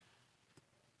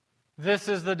This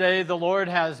is the day the Lord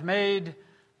has made.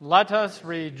 Let us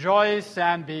rejoice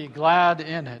and be glad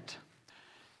in it.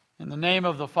 In the name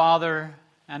of the Father,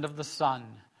 and of the Son,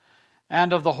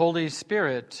 and of the Holy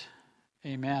Spirit.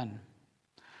 Amen.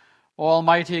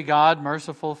 Almighty God,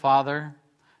 merciful Father,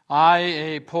 I,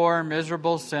 a poor,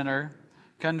 miserable sinner,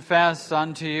 confess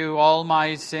unto you all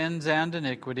my sins and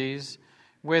iniquities,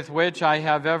 with which I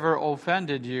have ever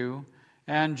offended you,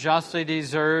 and justly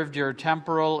deserved your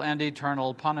temporal and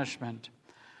eternal punishment.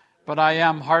 But I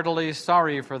am heartily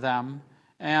sorry for them,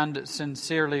 and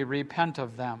sincerely repent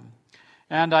of them.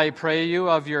 And I pray you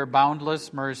of your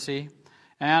boundless mercy,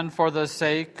 and for the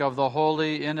sake of the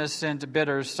holy, innocent,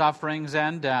 bitter sufferings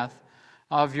and death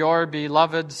of your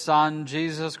beloved Son,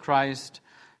 Jesus Christ,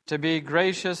 to be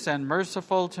gracious and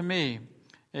merciful to me,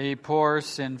 a poor,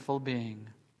 sinful being.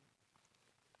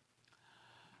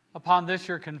 Upon this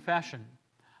your confession,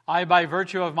 I, by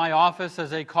virtue of my office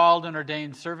as a called and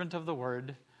ordained servant of the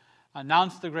Word,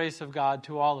 announce the grace of God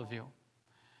to all of you.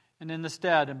 And in the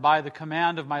stead, and by the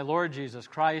command of my Lord Jesus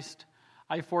Christ,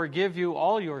 I forgive you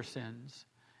all your sins,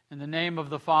 in the name of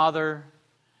the Father,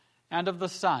 and of the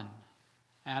Son,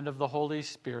 and of the Holy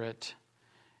Spirit.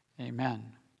 Amen.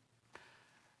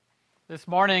 This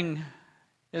morning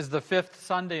is the fifth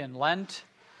Sunday in Lent.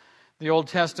 The Old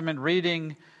Testament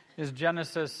reading is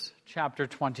Genesis chapter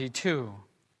 22.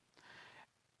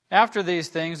 After these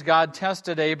things, God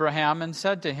tested Abraham and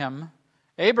said to him,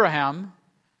 Abraham,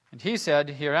 and he said,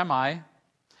 Here am I.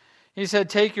 He said,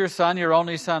 Take your son, your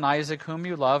only son Isaac, whom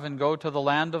you love, and go to the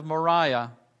land of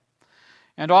Moriah,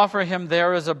 and offer him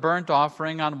there as a burnt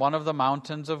offering on one of the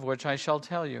mountains of which I shall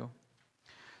tell you.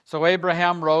 So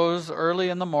Abraham rose early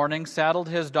in the morning, saddled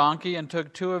his donkey, and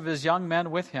took 2 of his young men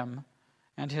with him,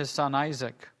 and his son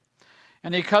Isaac.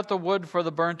 And he cut the wood for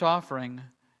the burnt offering,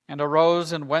 and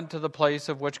arose and went to the place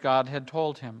of which God had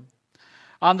told him.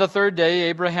 On the 3rd day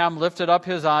Abraham lifted up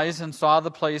his eyes and saw the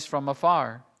place from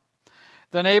afar.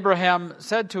 Then Abraham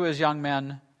said to his young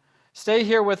men, Stay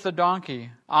here with the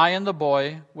donkey. I and the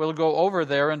boy will go over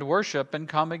there and worship and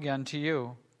come again to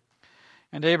you.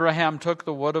 And Abraham took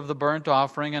the wood of the burnt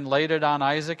offering and laid it on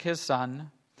Isaac his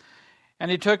son. And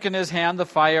he took in his hand the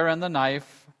fire and the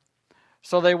knife.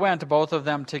 So they went, both of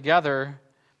them together.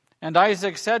 And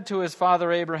Isaac said to his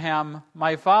father Abraham,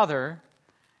 My father.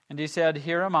 And he said,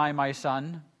 Here am I, my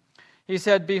son. He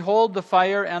said, Behold the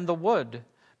fire and the wood,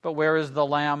 but where is the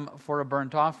lamb for a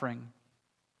burnt offering?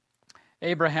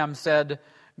 Abraham said,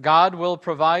 God will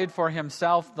provide for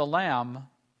himself the lamb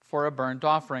for a burnt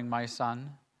offering, my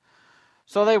son.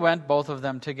 So they went, both of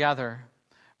them together.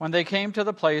 When they came to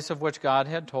the place of which God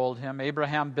had told him,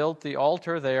 Abraham built the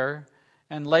altar there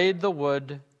and laid the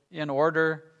wood in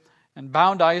order, and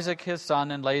bound Isaac his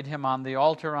son and laid him on the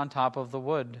altar on top of the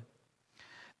wood.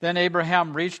 Then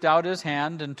Abraham reached out his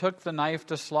hand and took the knife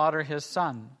to slaughter his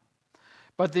son.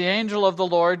 But the angel of the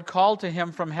Lord called to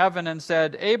him from heaven and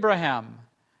said, Abraham,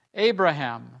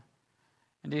 Abraham.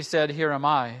 And he said, Here am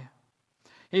I.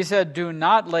 He said, Do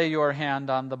not lay your hand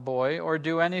on the boy or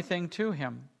do anything to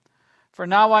him. For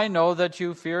now I know that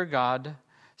you fear God,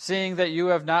 seeing that you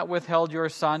have not withheld your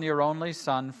son, your only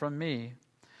son, from me.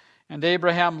 And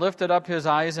Abraham lifted up his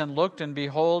eyes and looked, and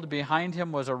behold, behind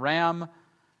him was a ram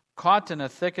caught in a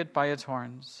thicket by its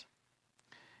horns.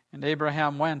 And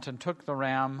Abraham went and took the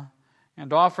ram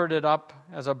and offered it up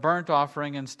as a burnt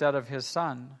offering instead of his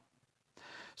son.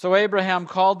 So Abraham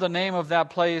called the name of that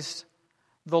place,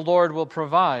 The Lord Will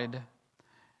Provide.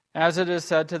 As it is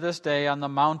said to this day, On the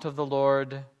mount of the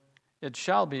Lord it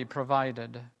shall be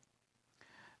provided.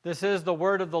 This is the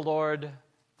word of the Lord.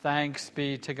 Thanks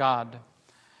be to God.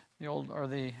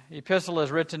 The epistle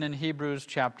is written in Hebrews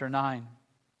chapter 9.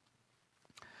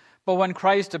 But when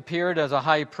Christ appeared as a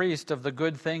high priest of the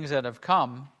good things that have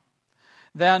come,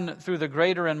 then through the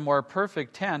greater and more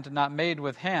perfect tent, not made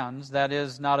with hands, that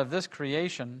is, not of this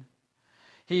creation,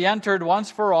 he entered once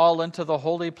for all into the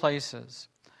holy places,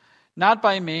 not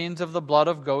by means of the blood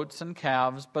of goats and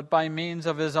calves, but by means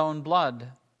of his own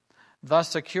blood, thus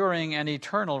securing an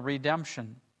eternal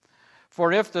redemption.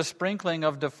 For if the sprinkling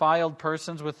of defiled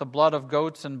persons with the blood of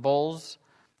goats and bulls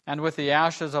and with the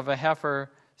ashes of a heifer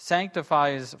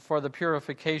sanctifies for the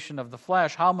purification of the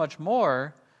flesh, how much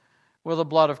more will the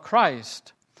blood of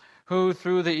Christ, who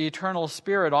through the eternal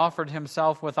Spirit offered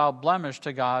himself without blemish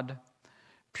to God,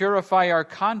 purify our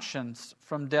conscience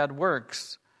from dead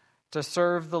works to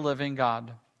serve the living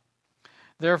God?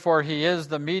 Therefore he is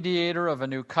the mediator of a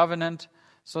new covenant,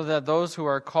 so that those who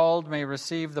are called may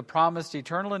receive the promised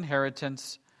eternal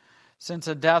inheritance, since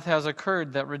a death has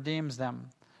occurred that redeems them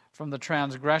from the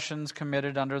transgressions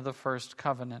committed under the first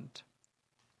covenant.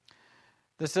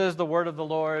 This is the word of the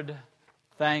Lord.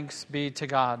 Thanks be to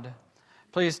God.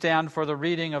 Please stand for the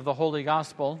reading of the Holy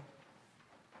Gospel.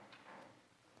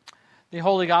 The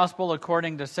Holy Gospel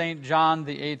according to St. John,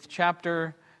 the 8th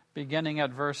chapter, beginning at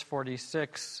verse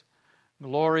 46.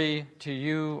 Glory to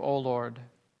you, O Lord.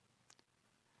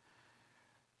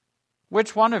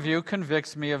 Which one of you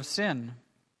convicts me of sin?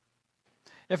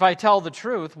 If I tell the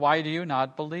truth, why do you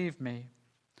not believe me?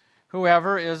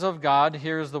 Whoever is of God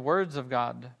hears the words of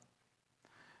God.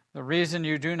 The reason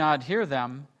you do not hear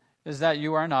them is that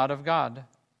you are not of God.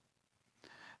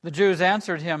 The Jews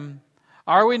answered him,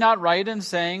 Are we not right in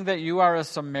saying that you are a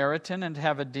Samaritan and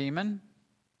have a demon?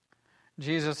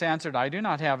 Jesus answered, I do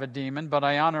not have a demon, but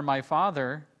I honor my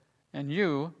Father, and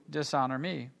you dishonor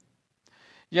me.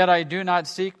 Yet I do not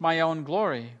seek my own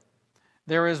glory.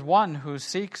 There is one who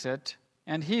seeks it,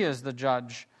 and he is the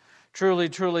judge. Truly,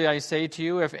 truly, I say to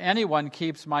you, if anyone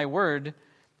keeps my word,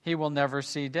 he will never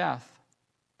see death.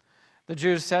 The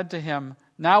Jews said to him,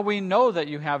 Now we know that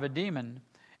you have a demon.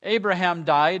 Abraham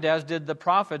died, as did the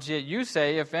prophets, yet you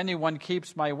say, If anyone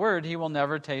keeps my word, he will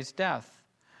never taste death.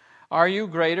 Are you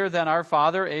greater than our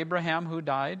father Abraham, who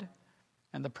died?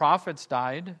 And the prophets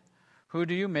died. Who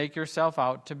do you make yourself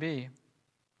out to be?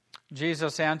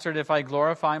 Jesus answered, If I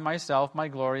glorify myself, my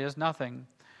glory is nothing.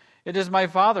 It is my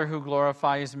Father who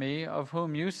glorifies me, of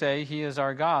whom you say he is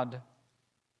our God.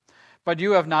 But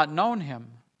you have not known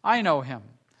him. I know him.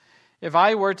 If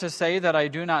I were to say that I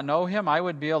do not know him, I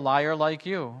would be a liar like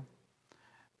you.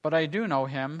 But I do know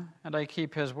him, and I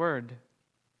keep his word.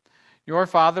 Your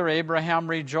father Abraham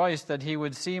rejoiced that he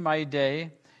would see my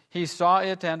day. He saw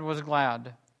it and was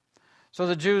glad. So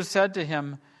the Jews said to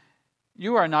him,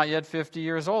 You are not yet 50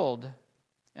 years old,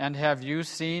 and have you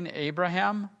seen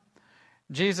Abraham?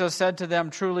 Jesus said to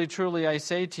them, Truly, truly, I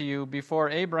say to you,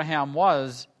 before Abraham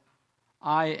was,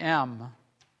 I am.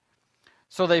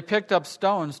 So they picked up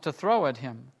stones to throw at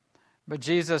him. But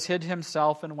Jesus hid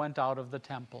himself and went out of the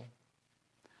temple.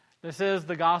 This is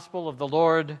the gospel of the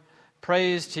Lord.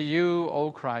 Praise to you,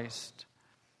 O Christ.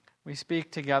 We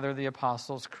speak together the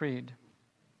Apostles' Creed.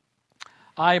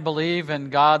 I believe in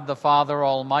God the Father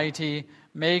Almighty,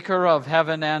 maker of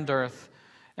heaven and earth,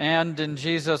 and in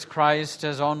Jesus Christ,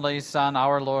 his only Son,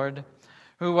 our Lord,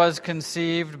 who was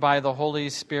conceived by the Holy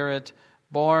Spirit,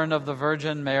 born of the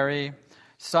Virgin Mary,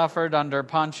 suffered under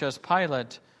Pontius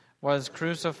Pilate, was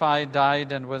crucified,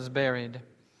 died, and was buried.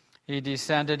 He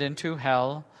descended into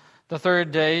hell. The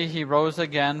third day he rose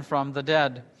again from the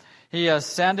dead. He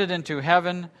ascended into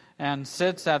heaven and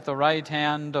sits at the right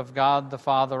hand of God the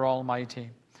Father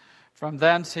Almighty. From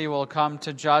thence he will come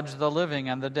to judge the living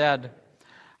and the dead.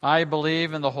 I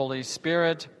believe in the Holy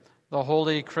Spirit, the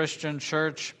holy Christian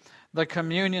Church, the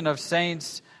communion of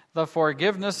saints, the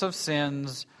forgiveness of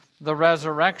sins, the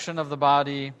resurrection of the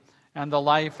body, and the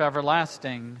life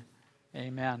everlasting.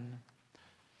 Amen.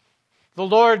 The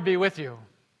Lord be with you.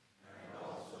 And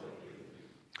also with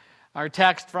you. Our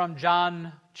text from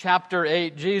John chapter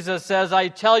 8, Jesus says, I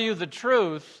tell you the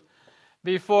truth,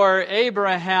 before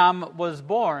Abraham was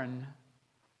born,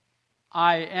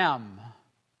 I am.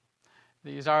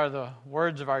 These are the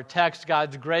words of our text.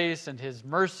 God's grace and his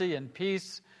mercy and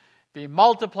peace be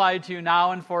multiplied to you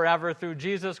now and forever through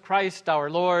Jesus Christ our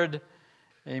Lord.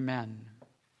 Amen.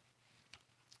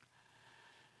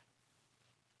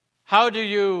 How do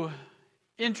you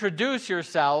introduce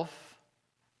yourself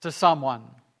to someone?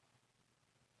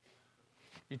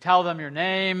 You tell them your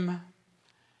name.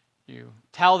 You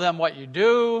tell them what you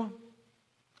do.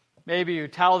 Maybe you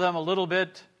tell them a little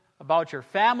bit about your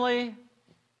family.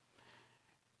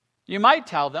 You might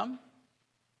tell them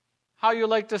how you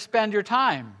like to spend your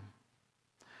time.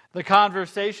 The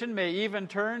conversation may even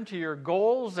turn to your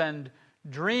goals and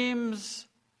dreams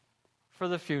for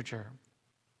the future.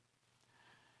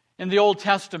 In the Old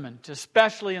Testament,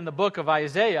 especially in the book of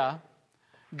Isaiah,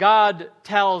 God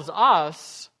tells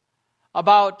us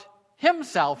about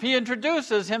himself. He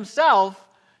introduces himself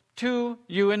to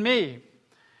you and me.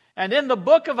 And in the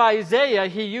book of Isaiah,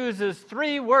 he uses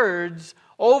 3 words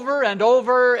over and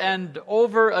over and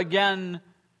over again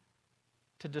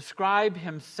to describe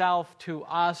himself to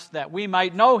us that we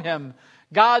might know him.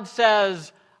 God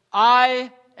says,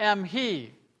 I am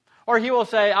he. Or he will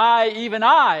say, even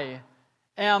I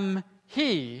am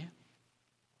he.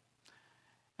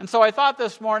 And so I thought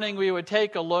this morning we would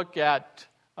take a look at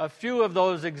a few of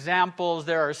those examples.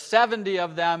 There are 70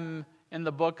 of them in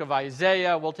the book of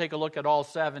Isaiah. We'll take a look at all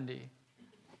 70.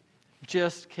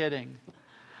 Just kidding.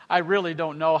 I really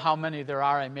don't know how many there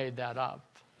are. I made that up.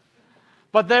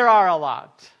 But there are a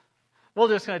lot. We're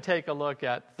just going to take a look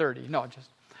at 30.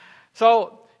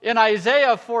 So in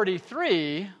Isaiah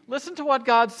 43, listen to what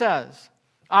God says.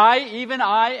 I, even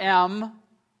I, am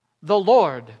the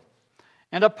Lord,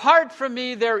 and apart from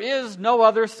me there is no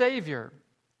other Savior.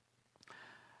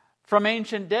 From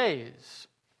ancient days,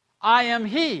 I am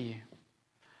He.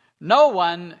 No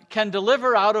one can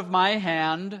deliver out of my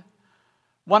hand.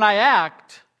 When I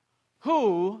act,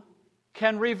 who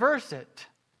can reverse it?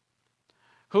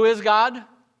 Who is God?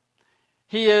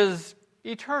 He is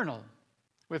eternal,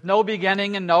 with no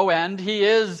beginning and no end. He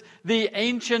is the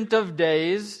Ancient of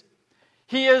Days.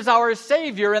 He is our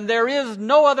Savior, and there is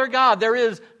no other God. There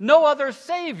is no other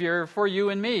Savior for you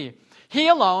and me. He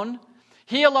alone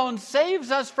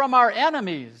saves us from our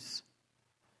enemies,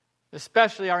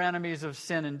 especially our enemies of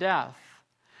sin and death.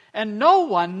 And no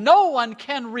one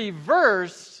can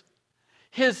reverse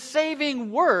His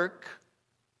saving work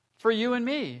for you and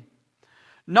me.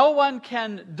 No one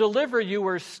can deliver you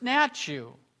or snatch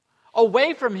you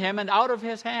away from Him and out of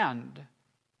His hand.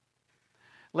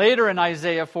 Later in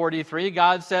Isaiah 43,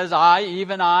 God says, I,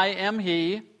 even I, am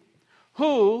He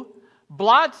who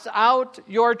blots out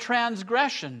your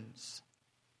transgressions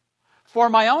for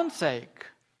my own sake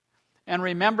and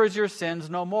remembers your sins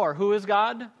no more. Who is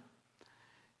God?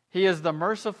 He is the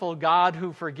merciful God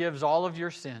who forgives all of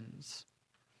your sins.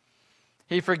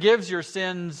 He forgives your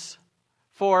sins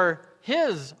for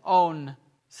His own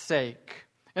sake.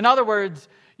 In other words,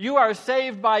 you are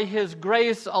saved by His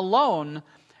grace alone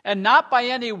and not by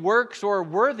any works or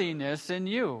worthiness in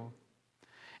you.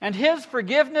 And His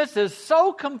forgiveness is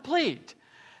so complete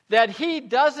that He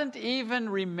doesn't even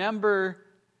remember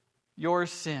your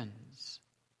sins.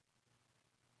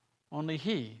 Only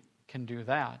He can do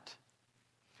that.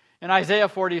 In Isaiah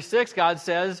 46, God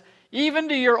says, even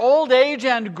to your old age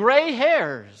and gray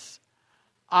hairs,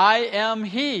 I am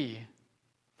He.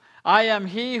 I am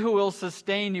He who will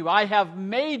sustain you. I have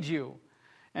made you,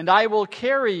 and I will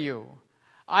carry you.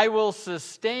 I will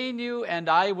sustain you, and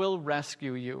I will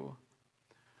rescue you.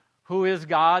 Who is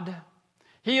God?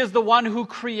 He is the one who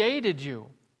created you.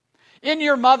 In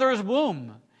your mother's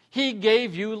womb, He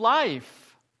gave you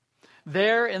life.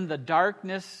 There in the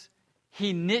darkness,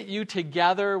 He knit you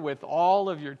together with all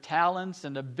of your talents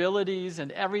and abilities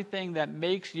and everything that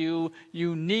makes you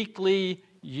uniquely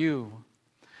you.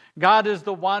 God is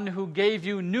the one who gave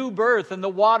you new birth in the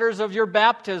waters of your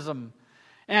baptism.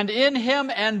 And in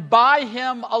Him and by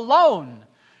Him alone,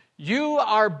 you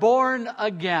are born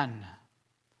again.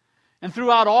 And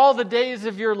throughout all the days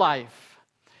of your life,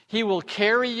 He will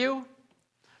carry you,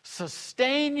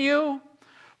 sustain you,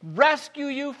 rescue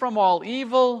you from all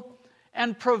evil,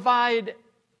 and provide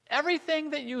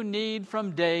everything that you need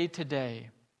from day to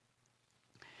day.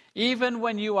 Even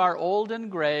when you are old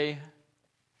and gray,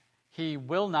 He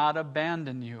will not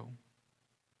abandon you.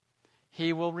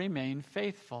 He will remain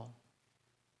faithful.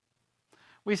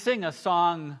 We sing a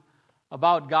song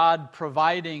about God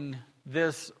providing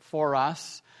this for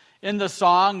us. In the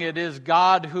song, it is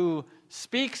God who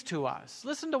speaks to us.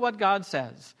 Listen to what God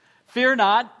says. Fear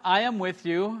not, I am with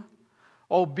you.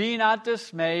 Oh, be not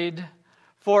dismayed,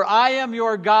 for I am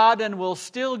your God and will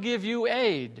still give you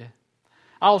aid.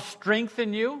 I'll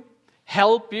strengthen you,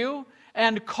 help you,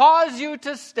 and cause you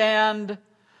to stand,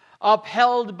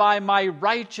 upheld by my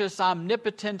righteous,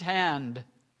 omnipotent hand.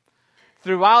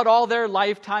 Throughout all their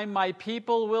lifetime, my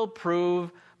people will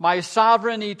prove my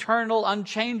sovereign, eternal,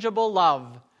 unchangeable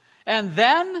love. And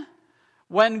then,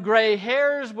 when gray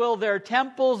hairs will their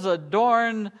temples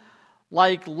adorn,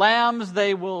 like lambs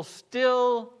they will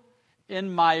still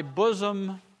in my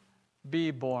bosom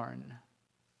be born.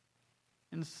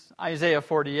 In Isaiah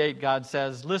 48, God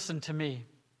says, listen to me.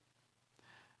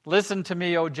 Listen to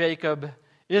me, O Jacob,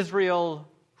 Israel,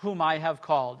 whom I have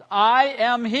called. I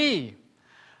am He.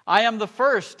 I am the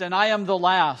first and I am the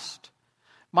last.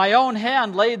 My own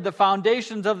hand laid the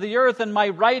foundations of the earth, and my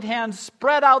right hand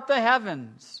spread out the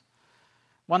heavens.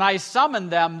 When I summon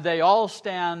them, they all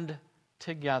stand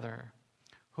together.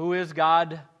 Who is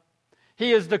God?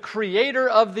 He is the creator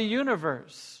of the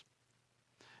universe.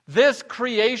 This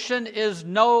creation is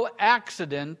no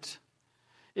accident.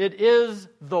 It is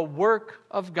the work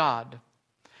of God.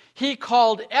 He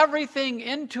called everything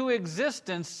into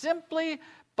existence simply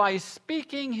by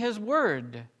speaking His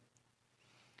word.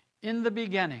 In the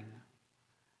beginning,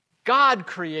 God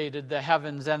created the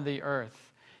heavens and the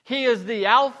earth. He is the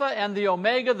Alpha and the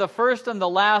Omega, the first and the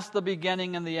last, the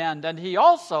beginning and the end. And He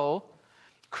also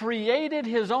created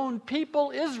His own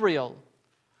people, Israel,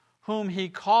 whom He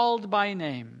called by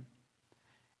name.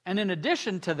 And in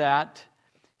addition to that,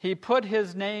 He put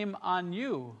His name on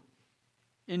you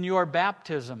in your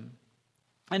baptism.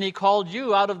 And He called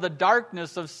you out of the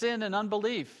darkness of sin and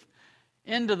unbelief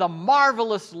into the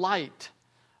marvelous light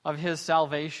of His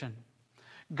salvation.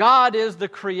 God is the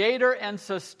creator and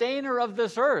sustainer of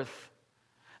this earth.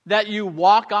 that you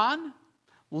walk on,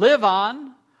 live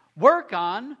on, work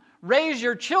on, raise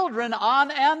your children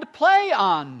on, and play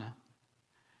on.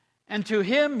 And to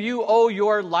him you owe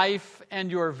your life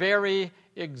and your very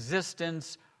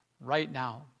existence right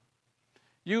now.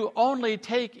 You only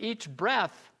take each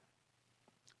breath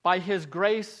by his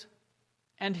grace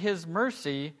and his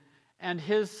mercy and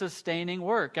his sustaining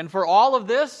work. And for all of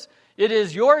this, it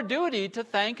is your duty to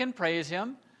thank and praise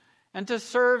him and to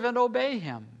serve and obey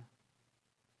him.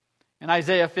 In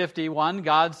Isaiah 51,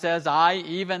 God says, I,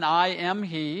 even I, am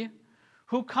he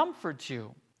who comforts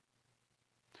you.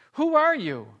 Who are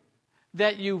you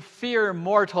that you fear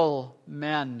mortal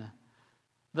men,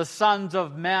 the sons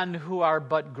of men who are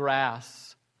but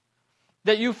grass?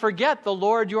 That you forget the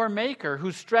Lord your Maker,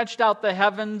 who stretched out the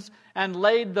heavens and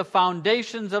laid the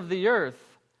foundations of the earth?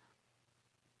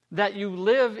 That you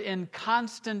live in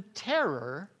constant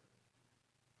terror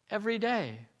every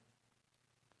day.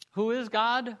 Who is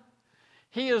God?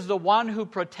 He is the one who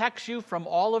protects you from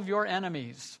all of your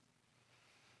enemies.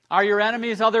 Are your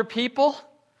enemies other people?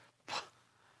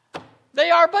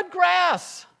 They are but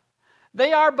grass.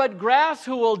 They are but grass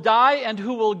who will die and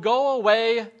who will go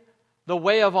away the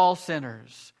way of all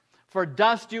sinners. For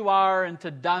dust you are, and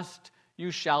to dust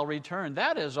you shall return.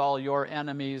 That is all your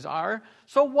enemies are.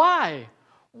 So why?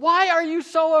 Why are you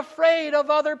so afraid of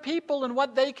other people and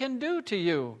what they can do to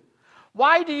you?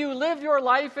 Why do you live your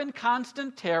life in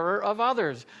constant terror of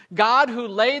others? God, who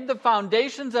laid the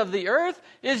foundations of the earth,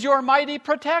 is your mighty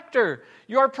protector,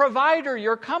 your provider,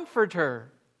 your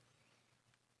comforter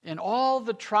in all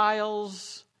the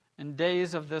trials and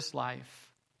days of this life.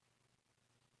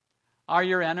 Are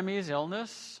your enemies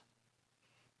illness,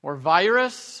 or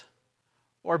virus,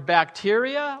 or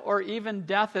bacteria, or even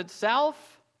death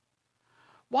itself?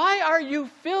 Why are you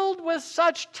filled with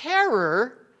such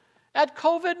terror at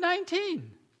COVID-19?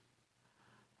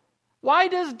 Why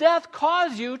does death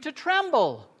cause you to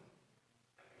tremble?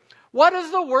 What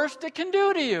is the worst it can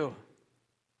do to you?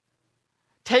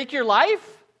 Take your life?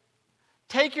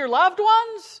 Take your loved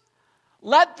ones?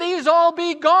 Let these all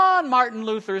be gone, Martin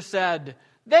Luther said.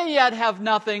 They yet have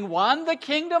nothing won, the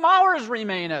kingdom ours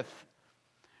remaineth.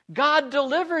 God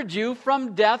delivered you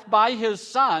from death by his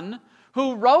Son,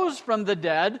 who rose from the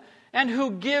dead, and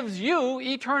who gives you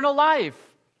eternal life.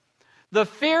 The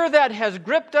fear that has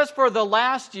gripped us for the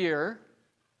last year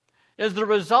is the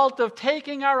result of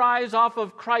taking our eyes off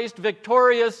of Christ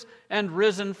victorious and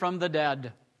risen from the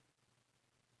dead.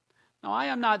 Now, I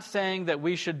am not saying that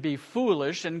we should be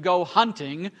foolish and go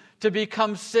hunting to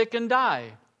become sick and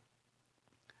die.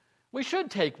 We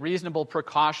should take reasonable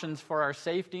precautions for our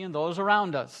safety and those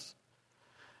around us.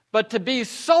 But to be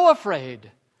so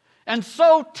afraid and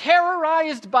so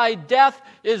terrorized by death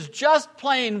is just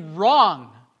plain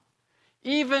wrong,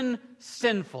 even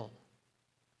sinful.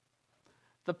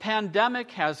 The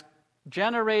pandemic has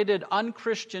generated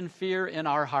unchristian fear in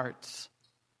our hearts.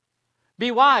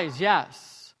 Be wise,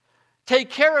 yes. Take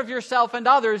care of yourself and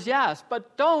others, yes,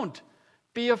 but don't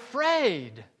be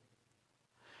afraid.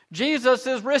 Jesus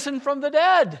is risen from the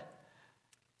dead,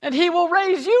 and he will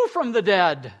raise you from the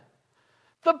dead.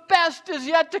 The best is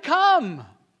yet to come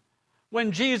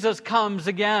when Jesus comes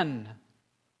again.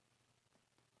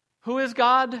 Who is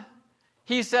God?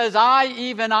 He says, I,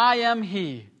 even I, am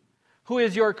he, who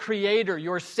is your creator,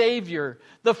 your savior,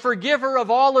 the forgiver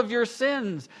of all of your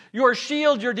sins, your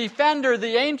shield, your defender,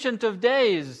 the ancient of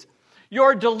days,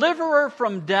 your deliverer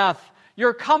from death,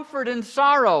 your comfort in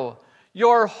sorrow,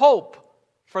 your hope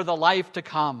for the life to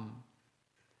come.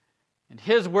 And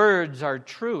his words are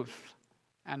truth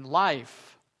and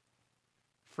life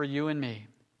for you and me.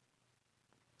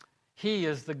 He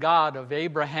is the God of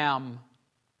Abraham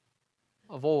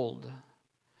of old.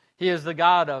 He is the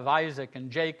God of Isaac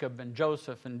and Jacob and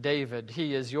Joseph and David.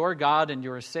 He is your God and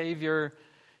your Savior.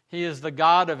 He is the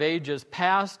God of ages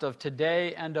past, of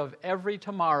today, and of every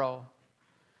tomorrow.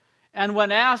 And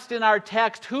when asked in our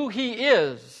text who he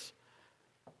is,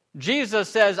 Jesus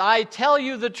says, I tell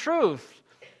you the truth.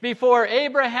 Before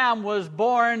Abraham was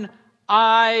born,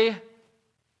 I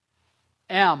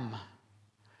am.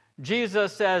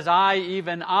 Jesus says, I,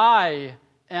 even I,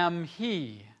 am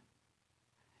he.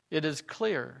 It is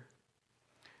clear.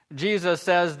 Jesus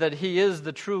says that he is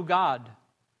the true God,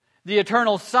 the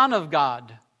eternal Son of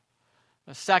God,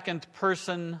 the second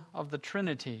person of the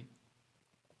Trinity.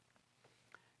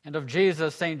 And of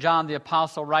Jesus, St. John the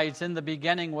Apostle writes, in the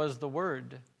beginning was the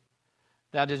Word.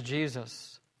 That is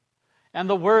Jesus. And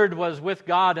the Word was with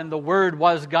God, and the Word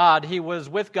was God. He was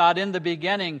with God in the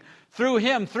beginning. Through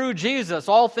him, through Jesus,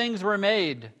 all things were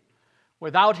made.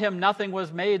 Without him, nothing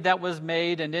was made that was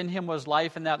made, and in him was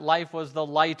life, and that life was the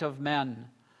light of men.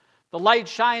 The light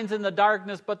shines in the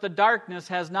darkness, but the darkness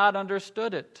has not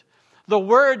understood it. The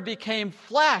Word became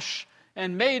flesh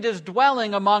and made his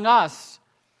dwelling among us.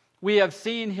 We have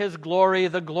seen his glory,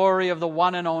 the glory of the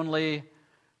one and only,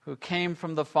 who came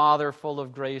from the Father, full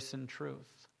of grace and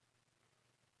truth.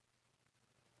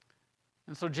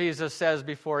 And so Jesus says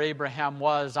before Abraham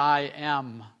was, I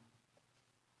am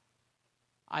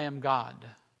God.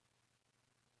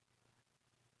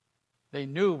 They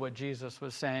knew what Jesus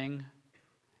was saying,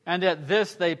 and at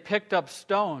this they picked up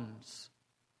stones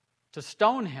to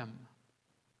stone him.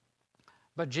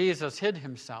 But Jesus hid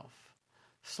himself,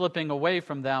 slipping away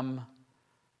from them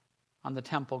on the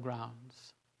temple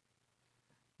grounds.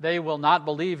 They will not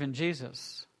believe in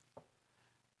Jesus.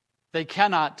 They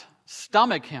cannot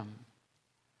stomach him.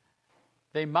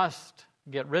 They must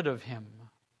get rid of him.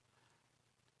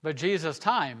 But Jesus'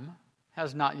 time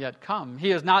has not yet come.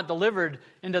 He is not delivered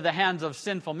into the hands of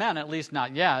sinful men, at least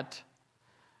not yet.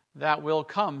 That will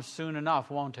come soon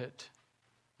enough, won't it?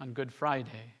 On Good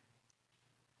Friday.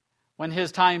 When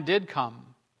his time did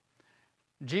come,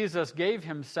 Jesus gave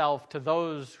himself to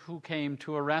those who came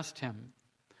to arrest him.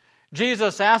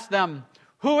 Jesus asked them,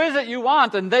 "Who is it you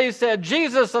want?" And they said,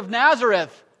 "Jesus of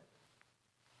Nazareth."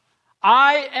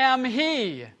 "I am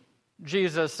he,"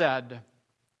 Jesus said.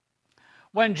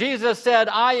 When Jesus said,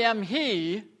 "I am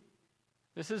he,"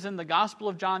 this is in the Gospel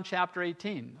of John chapter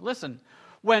 18. Listen,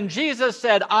 when Jesus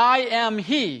said, "I am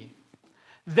he,"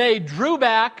 they drew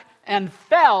back and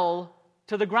fell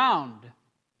to the ground.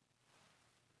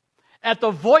 At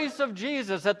the voice of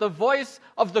Jesus, at the voice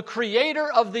of the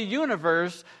Creator of the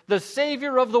universe, the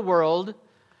Savior of the world,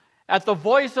 at the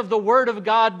voice of the Word of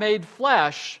God made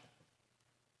flesh,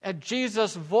 at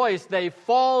Jesus' voice they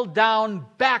fall down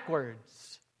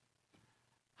backwards.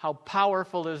 How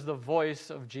powerful is the voice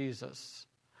of Jesus.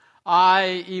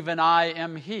 I, even I,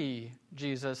 am he,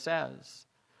 Jesus says.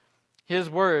 His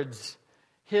words,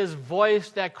 his voice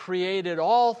that created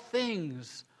all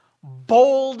things,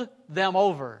 bowled them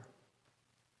over.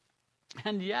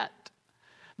 And yet,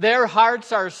 their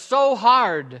hearts are so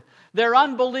hard, their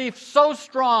unbelief so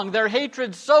strong, their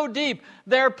hatred so deep,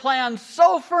 their plans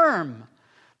so firm,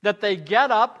 that they get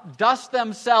up, dust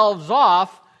themselves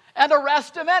off, and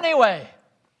arrest him anyway.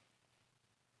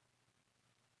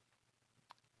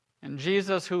 And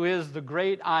Jesus, who is the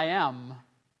great I am,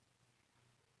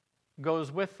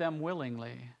 goes with them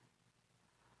willingly.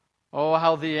 Oh,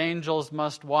 how the angels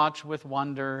must watch with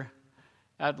wonder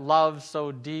at love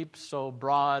so deep, so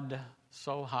broad,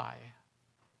 so high.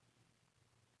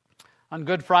 On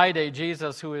Good Friday,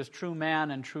 Jesus, who is true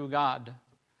man and true God,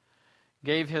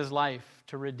 gave his life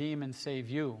to redeem and save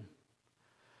you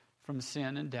from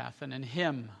sin and death. And in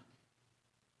him,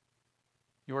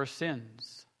 your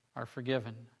sins are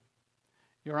forgiven.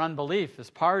 Your unbelief is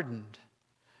pardoned.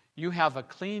 You have a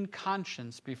clean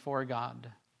conscience before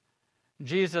God.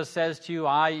 Jesus says to you,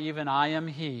 I, even I, am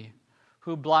he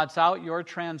who blots out your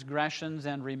transgressions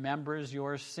and remembers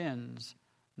your sins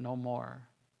no more.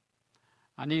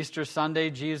 On Easter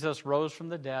Sunday, Jesus rose from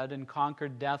the dead and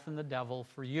conquered death and the devil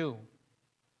for you.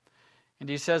 And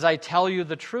he says, I tell you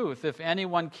the truth, if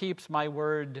anyone keeps my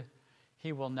word,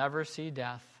 he will never see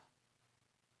death.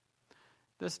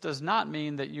 This does not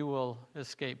mean that you will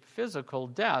escape physical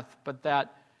death, but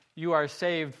that you are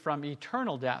saved from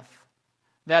eternal death.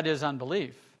 That is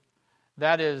unbelief.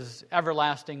 That is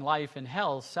everlasting life in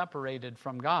hell, separated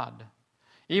from God.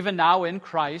 Even now in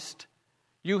Christ,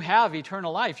 you have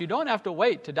eternal life. You don't have to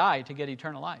wait to die to get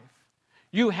eternal life.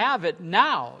 You have it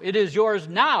now. It is yours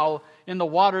now in the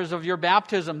waters of your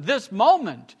baptism. This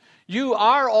moment, you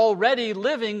are already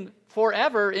living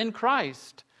forever in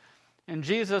Christ. And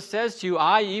Jesus says to you,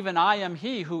 I, even I, am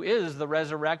he who is the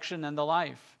resurrection and the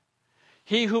life.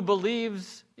 He who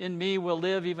believes in me will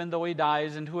live even though he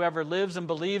dies, and whoever lives and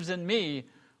believes in me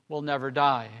will never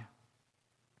die.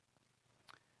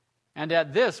 And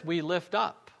at this we lift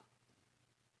up,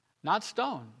 not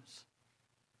stones,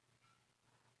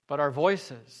 but our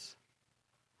voices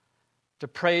to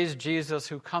praise Jesus,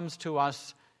 who comes to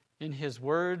us in his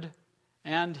word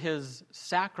and his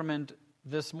sacrament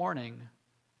this morning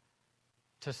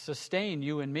to sustain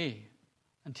you and me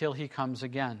until he comes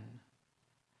again.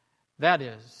 That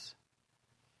is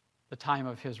the time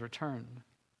of his return.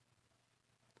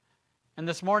 And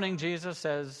this morning Jesus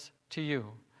says to you,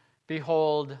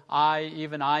 behold, I,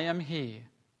 even I, am he.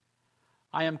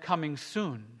 I am coming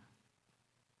soon.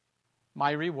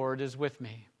 My reward is with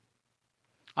me.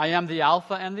 I am the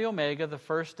Alpha and the Omega, the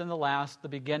first and the last, the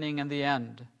beginning and the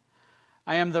end.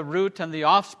 I am the root and the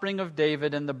offspring of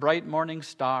David and the bright morning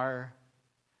star.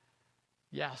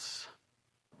 Yes,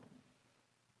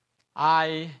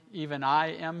 I, even I,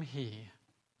 am he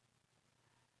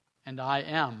and I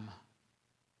am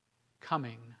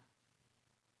coming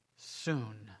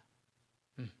soon.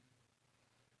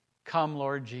 Come,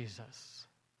 Lord Jesus.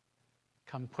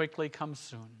 Come quickly, come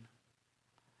soon.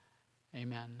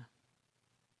 Amen.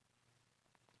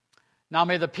 Now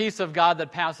may the peace of God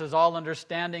that passes all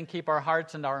understanding keep our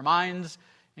hearts and our minds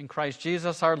in Christ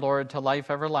Jesus our Lord to life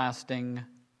everlasting.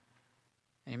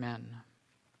 Amen.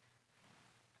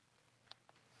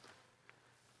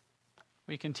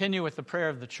 We continue with the prayer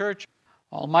of the church.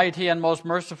 Almighty and most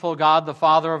merciful God, the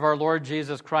Father of our Lord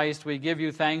Jesus Christ, we give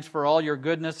you thanks for all your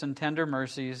goodness and tender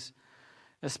mercies,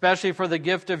 especially for the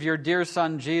gift of your dear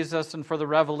Son Jesus and for the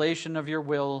revelation of your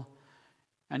will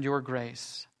and your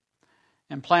grace.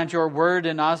 Implant your word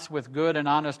in us with good and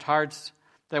honest hearts,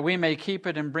 that we may keep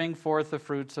it and bring forth the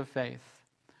fruits of faith.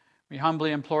 We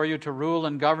humbly implore you to rule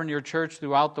and govern your church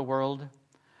throughout the world.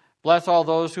 Bless all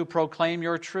those who proclaim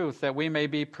your truth, that we may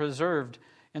be preserved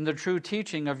in the true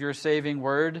teaching of your saving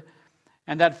word,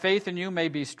 and that faith in you may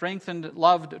be strengthened,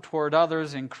 loved toward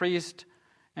others increased,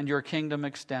 and your kingdom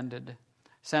extended.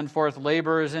 Send forth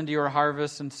laborers into your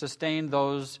harvest and sustain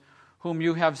those whom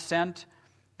you have sent,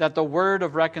 that the word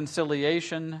of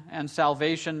reconciliation and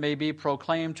salvation may be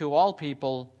proclaimed to all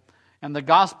people, and the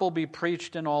gospel be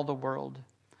preached in all the world.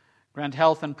 Grant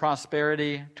health and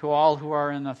prosperity to all who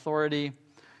are in authority,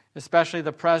 especially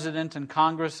the President and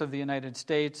Congress of the United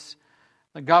States,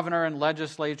 the governor and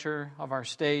legislature of our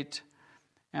state,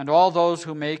 and all those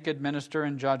who make, administer,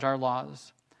 and judge our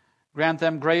laws. Grant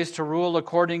them grace to rule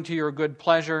according to your good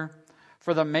pleasure,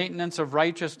 for the maintenance of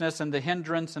righteousness and the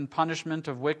hindrance and punishment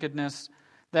of wickedness,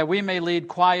 that we may lead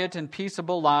quiet and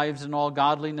peaceable lives in all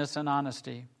godliness and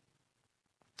honesty.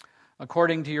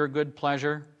 According to your good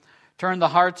pleasure, turn the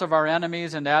hearts of our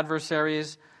enemies and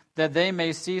adversaries, that they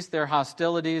may cease their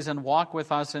hostilities and walk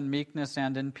with us in meekness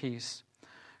and in peace.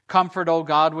 Comfort, O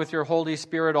God, with your Holy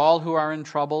Spirit all who are in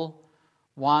trouble,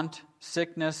 want,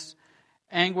 sickness,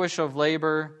 anguish of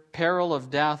labor, peril of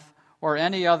death, or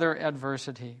any other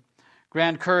adversity.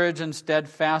 Grant courage and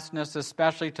steadfastness,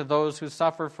 especially to those who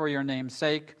suffer for your name's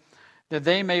sake, that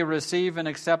they may receive and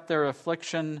accept their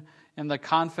affliction in the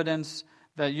confidence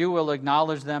that you will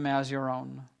acknowledge them as your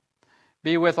own.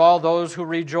 Be with all those who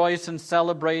rejoice and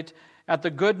celebrate at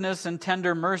the goodness and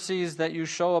tender mercies that you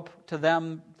show up to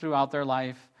them throughout their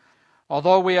life.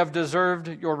 Although we have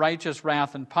deserved your righteous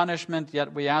wrath and punishment,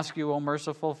 yet we ask you, O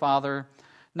merciful Father,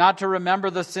 not to remember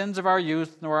the sins of our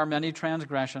youth nor our many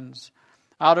transgressions.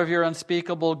 Out of your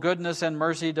unspeakable goodness and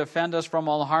mercy, defend us from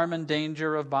all harm and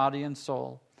danger of body and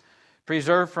soul.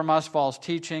 Preserve from us false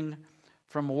teaching,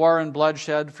 from war and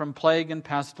bloodshed, from plague and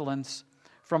pestilence,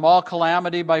 from all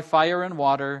calamity by fire and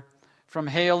water, from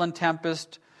hail and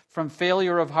tempest, from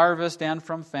failure of harvest and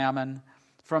from famine,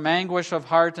 from anguish of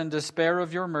heart and despair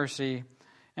of your mercy,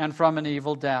 and from an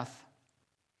evil death.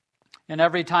 In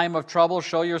every time of trouble,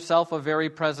 show yourself a very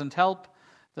present help,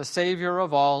 the Savior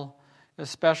of all,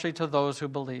 especially to those who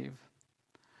believe.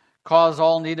 Cause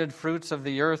all needed fruits of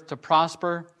the earth to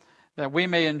prosper, that we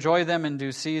may enjoy them in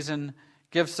due season.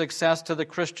 Give success to the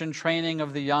Christian training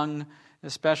of the young,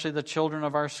 especially the children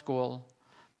of our school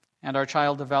and our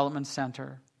Child Development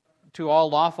Center. To all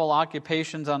lawful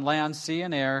occupations on land, sea,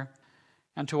 and air,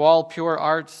 and to all pure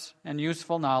arts and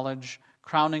useful knowledge,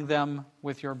 crowning them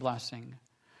with your blessing.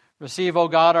 Receive, O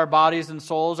God, our bodies and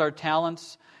souls, our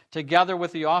talents, together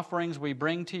with the offerings we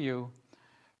bring to you.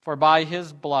 For by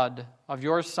his blood of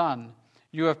your Son,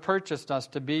 you have purchased us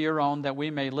to be your own, that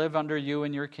we may live under you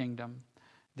in your kingdom.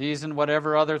 These and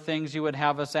whatever other things you would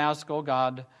have us ask, O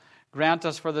God, grant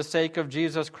us for the sake of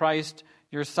Jesus Christ,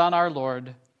 your Son, our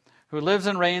Lord, who lives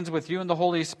and reigns with you in the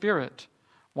Holy Spirit,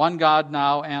 one God,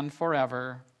 now and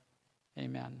forever.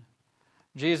 Amen.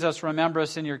 Jesus, remember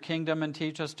us in your kingdom and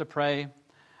teach us to pray.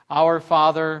 Our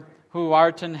Father, who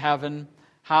art in heaven,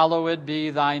 hallowed be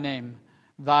thy name.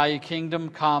 Thy kingdom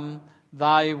come,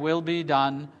 thy will be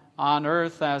done, on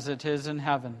earth as it is in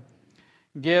heaven.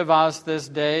 Give us this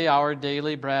day our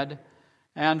daily bread,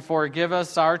 and forgive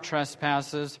us our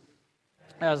trespasses,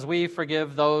 as we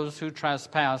forgive those who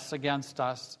trespass against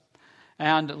us.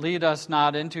 And lead us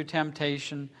not into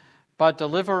temptation, but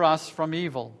deliver us from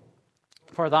evil.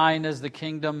 For thine is the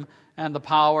kingdom, and the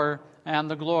power, and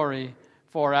the glory,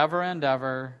 forever and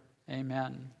ever.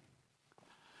 Amen.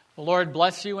 The Lord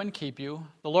bless you and keep you.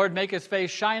 The Lord make his face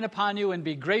shine upon you and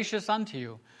be gracious unto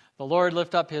you. The Lord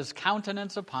lift up his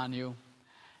countenance upon you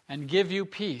and give you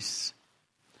peace.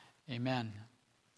 Amen.